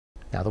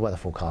Now the weather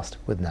forecast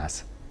with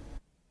Naz.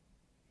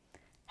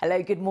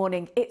 Hello, good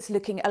morning. It's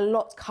looking a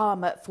lot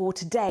calmer for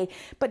today,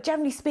 but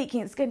generally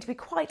speaking, it's going to be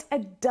quite a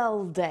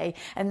dull day,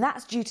 and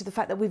that's due to the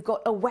fact that we've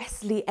got a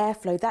westerly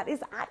airflow that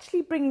is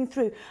actually bringing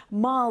through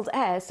mild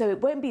air, so it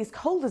won't be as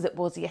cold as it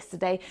was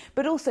yesterday,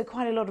 but also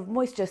quite a lot of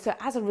moisture. So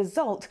as a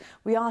result,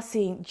 we are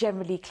seeing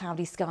generally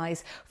cloudy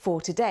skies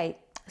for today.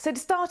 So to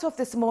start off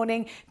this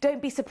morning,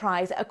 don't be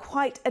surprised,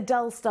 quite a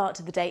dull start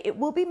to the day. It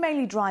will be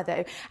mainly dry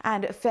though,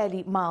 and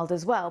fairly mild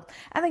as well.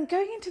 And then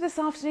going into this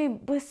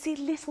afternoon, we'll see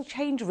little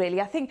change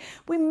really. I think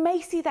we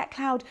may see that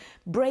cloud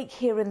break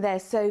here and there,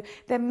 so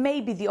there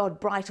may be the odd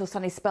bright or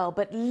sunny spell,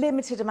 but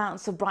limited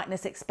amounts of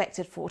brightness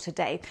expected for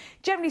today.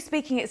 Generally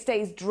speaking, it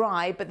stays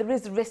dry, but there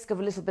is a risk of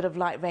a little bit of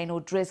light rain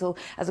or drizzle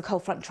as a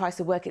cold front tries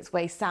to work its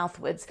way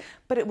southwards.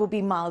 But it will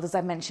be mild, as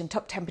I mentioned,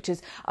 top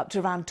temperatures up to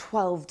around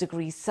 12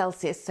 degrees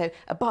Celsius, so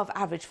above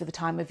average for the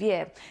time of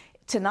year.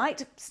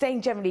 Tonight,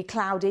 staying generally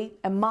cloudy,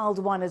 a mild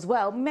one as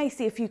well. May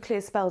see a few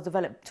clear spells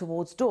develop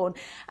towards dawn.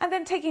 And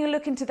then taking a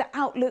look into the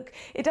outlook,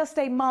 it does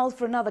stay mild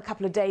for another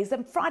couple of days.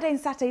 Then Friday and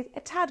Saturday, a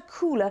tad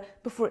cooler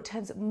before it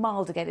turns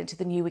mild again into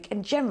the new week,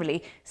 and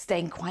generally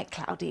staying quite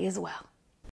cloudy as well.